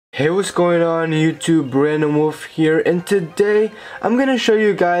Hey, what's going on YouTube? Random Wolf here, and today I'm gonna show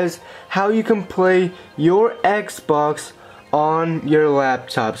you guys how you can play your Xbox on your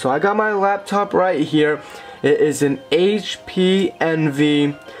laptop. So I got my laptop right here. It is an HP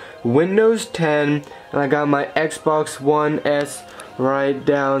Envy Windows 10, and I got my Xbox One S right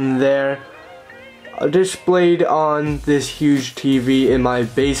down there displayed on this huge TV in my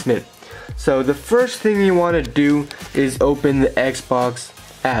basement. So the first thing you want to do is open the Xbox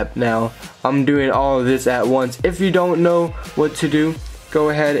app. Now I'm doing all of this at once. If you don't know what to do, go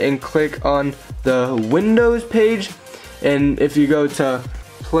ahead and click on the Windows page, and if you go to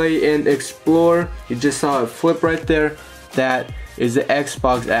Play and Explore, you just saw it flip right there. That is the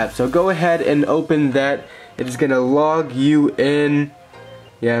Xbox app. So go ahead and open that. It is gonna log you in.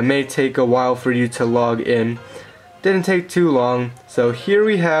 Yeah, it may take a while for you to log in. Didn't take too long. So here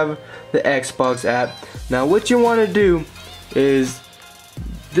we have the Xbox app. Now what you want to do is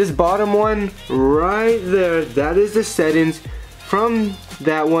this bottom one right there, that is the settings. From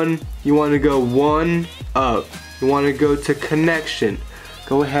that one, you want to go one up. You want to go to connection.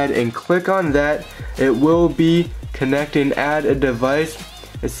 Go ahead and click on that. It will be connecting, add a device.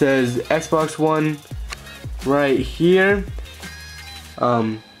 It says Xbox One right here.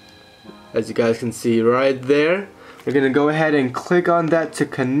 As you guys can see right there. We're going to go ahead and click on that to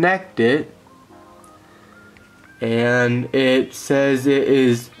connect it. And it says it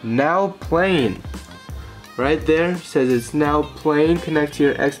is now playing. Right there says it's now playing. Connect to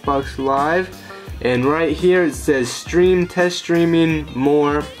your Xbox Live. And right here it says stream, test streaming,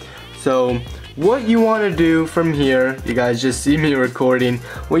 more. So what you want to do from here, you guys just see me recording.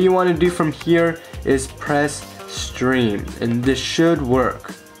 What you want to do from here is press stream, and this should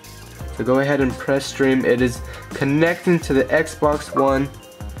work. So go ahead and press stream. It is connecting to the Xbox One.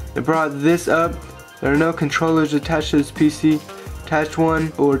 It brought this up. There are no controllers attached to this PC. Attach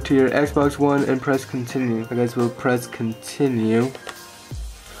one or to your Xbox One and press continue. I guess we'll press continue.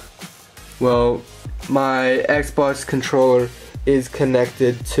 Well, my Xbox controller is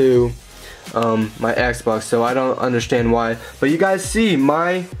connected to my Xbox, so I don't understand why. But you guys see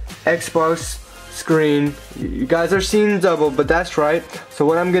my Xbox screen. You guys are seeing double, but that's right. So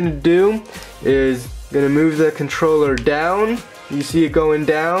what I'm gonna do is gonna move the controller down. You see it going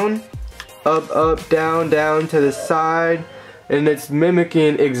down. Up, up, down, down to the side, and it's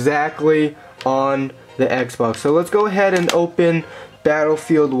mimicking exactly on the Xbox. So let's go ahead and open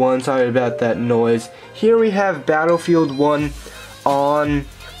Battlefield 1. Sorry about that noise. Here we have Battlefield 1 on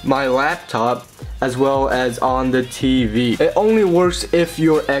my laptop as well as on the TV. It only works if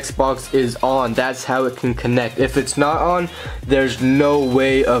your Xbox is on. That's how it can connect. If it's not on, there's no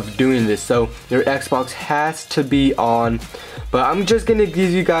way of doing this. So your Xbox has to be on. But I'm just gonna give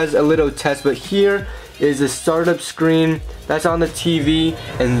you guys a little test. But here is a startup screen that's on the TV,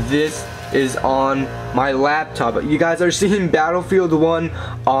 and this is on my laptop. You guys are seeing Battlefield 1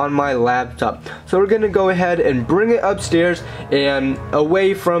 on my laptop. So we're gonna go ahead and bring it upstairs and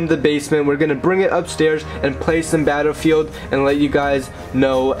away from the basement. We're gonna bring it upstairs and play some Battlefield and let you guys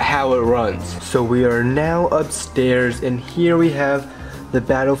know how it runs. So we are now upstairs, and here we have the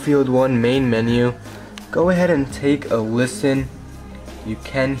Battlefield 1 main menu. Go ahead and take a listen. You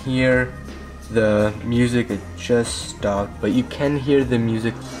can hear the music. It just stopped, but you can hear the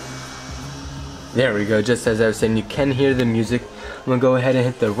music. There we go, just as I was saying, you can hear the music. I'm gonna go ahead and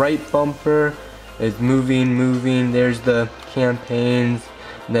hit the right bumper. It's moving. There's the campaigns.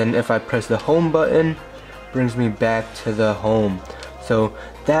 And then if I press the home button, it brings me back to the home. So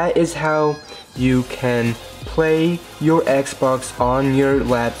that is how you can play your Xbox on your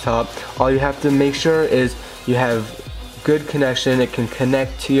laptop. All you have to make sure is you have good connection. It can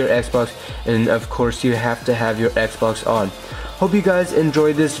connect to your Xbox, and of course you have to have your Xbox on. Hope you guys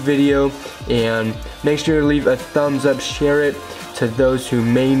enjoyed this video, and make sure to leave a thumbs up, share it to those who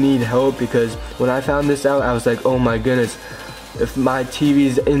may need help, because when I found this out I was like, oh my goodness, if my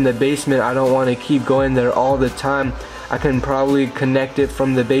TV's in the basement, I don't want to keep going there all the time. I can probably connect it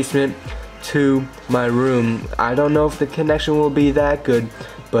from the basement to my room. I don't know if the connection will be that good,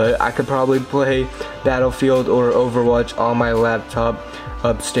 but I could probably play Battlefield or Overwatch on my laptop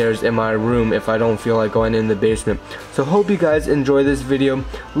upstairs in my room if I don't feel like going in the basement. So hope you guys enjoy this video.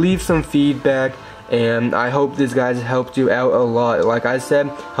 Leave some feedback, and I hope this guys helped you out a lot. Like I said,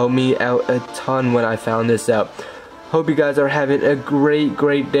 helped me out a ton when I found this out. Hope you guys are having a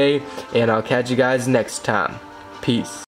great day, and I'll catch you guys next time. Peace.